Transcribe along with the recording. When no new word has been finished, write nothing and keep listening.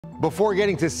Before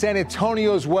getting to San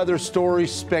Antonio's weather story,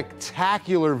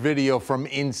 spectacular video from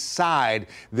inside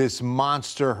this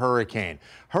monster hurricane.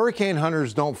 Hurricane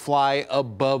hunters don't fly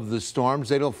above the storms.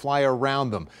 They don't fly around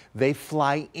them. They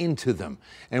fly into them.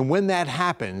 And when that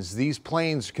happens, these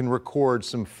planes can record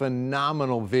some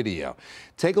phenomenal video.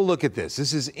 Take a look at this.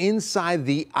 This is inside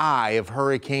the eye of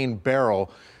Hurricane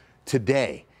Beryl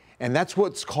today. And that's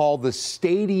what's called the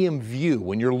stadium view,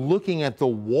 when you're looking at the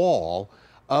wall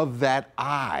of that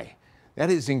eye. That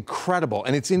is incredible.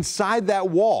 And it's inside that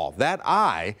wall, that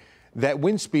eye, that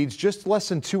wind speeds just less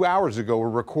than 2 hours ago were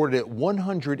recorded at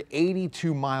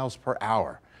 182 miles per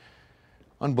hour.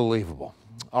 Unbelievable.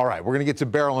 All right, we're going to get to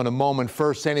Beryl in a moment.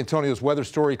 First, San Antonio's weather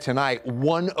story tonight,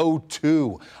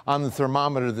 102 on the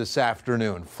thermometer this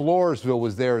afternoon. Floresville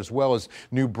was there, as well as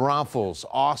New Braunfels,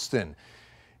 Austin.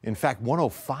 In fact,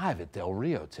 105 at Del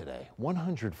Rio today,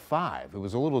 105. It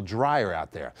was a little drier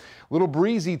out there. A little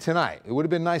breezy tonight. It would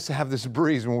have been nice to have this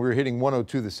breeze when we were hitting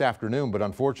 102 this afternoon, but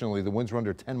unfortunately the winds were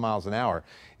under 10 miles an hour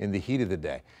in the heat of the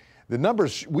day. The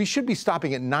numbers, we should be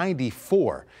stopping at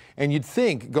 94, and you'd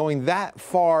think going that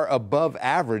far above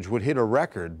average would hit a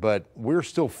record, but we're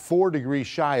still 4 degrees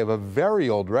shy of a very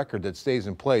old record that stays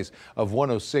in place of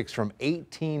 106 from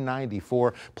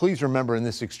 1894. Please remember, in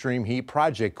this extreme heat,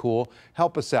 Project Cool,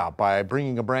 help us out by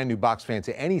bringing a brand new box fan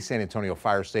to any San Antonio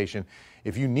fire station.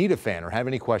 If you need a fan or have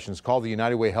any questions, call the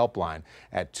United Way helpline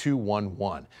at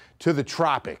 211. To the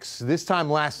tropics. This time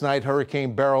last night,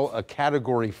 Hurricane Beryl, a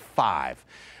Category 5.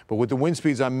 But with the wind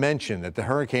speeds I mentioned that the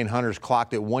hurricane hunters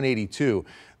clocked at 182,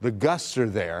 the gusts are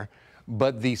there,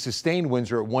 but the sustained winds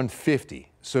are at 150.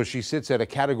 So she sits at a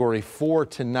Category 4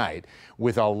 tonight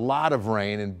with a lot of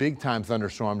rain and big-time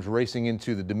thunderstorms racing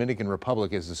into the Dominican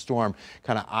Republic as the storm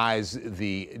kind of eyes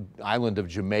the island of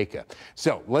Jamaica.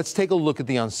 So let's take a look at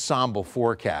the ensemble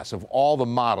forecast of all the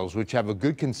models, which have a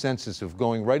good consensus of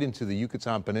going right into the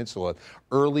Yucatan Peninsula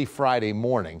early Friday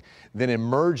morning, then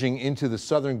emerging into the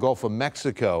southern Gulf of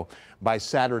Mexico by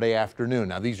Saturday afternoon.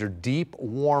 Now, these are deep,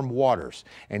 warm waters,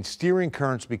 and steering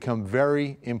currents become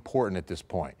very important at this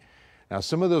point. Now,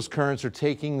 some of those currents are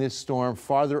taking this storm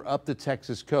farther up the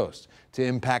Texas coast to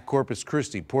impact Corpus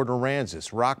Christi, Port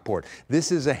Aransas, Rockport.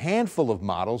 This is a handful of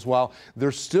models, while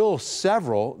there's still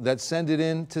several that send it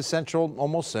into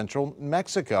almost central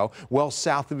Mexico, well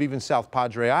south of even South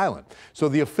Padre Island. So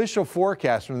the official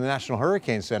forecast from the National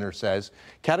Hurricane Center says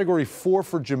Category 4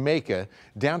 for Jamaica,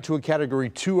 down to a Category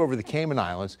 2 over the Cayman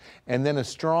Islands, and then a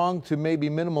strong to maybe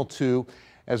minimal 2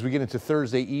 as we get into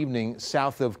Thursday evening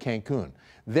south of Cancun.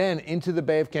 Then into the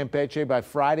Bay of Campeche by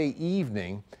Friday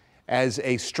evening as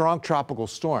a strong tropical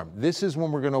storm. This is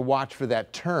when we're going to watch for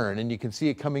that turn, and you can see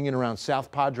it coming in around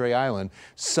South Padre Island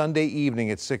Sunday evening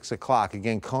at 6 o'clock.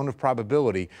 Again, cone of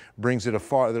probability brings it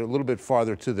a little bit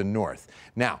farther to the north.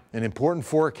 Now, an important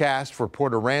forecast for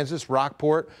Port Aransas,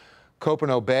 Rockport,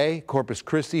 Copano Bay, Corpus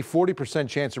Christi, 40%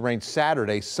 chance of rain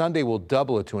Saturday. Sunday will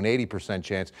double it to an 80%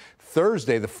 chance.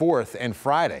 Thursday, the 4th, and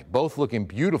Friday, both looking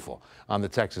beautiful on the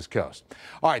Texas coast.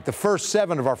 All right, the first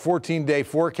 7 of our 14-day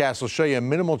forecast will show you a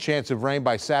minimal chance of rain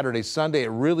by Saturday, Sunday. It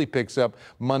really picks up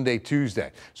Monday,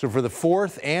 Tuesday. So for the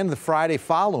 4th and the Friday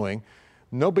following,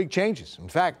 no big changes. In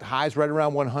fact, highs right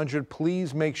around 100.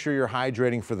 Please make sure you're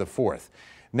hydrating for the 4th.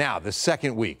 Now, the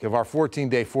second week of our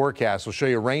 14-day forecast will show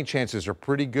you rain chances are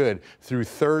pretty good through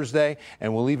Thursday,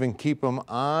 and we'll even keep them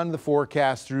on the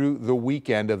forecast through the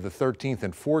weekend of the 13th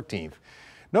and 14th.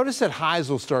 Notice that highs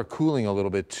will start cooling a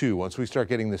little bit too. Once we start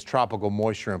getting this tropical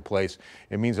moisture in place,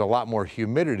 it means a lot more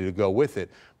humidity to go with it.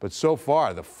 But so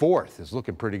far, the 4th is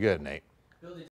looking pretty good, Nate.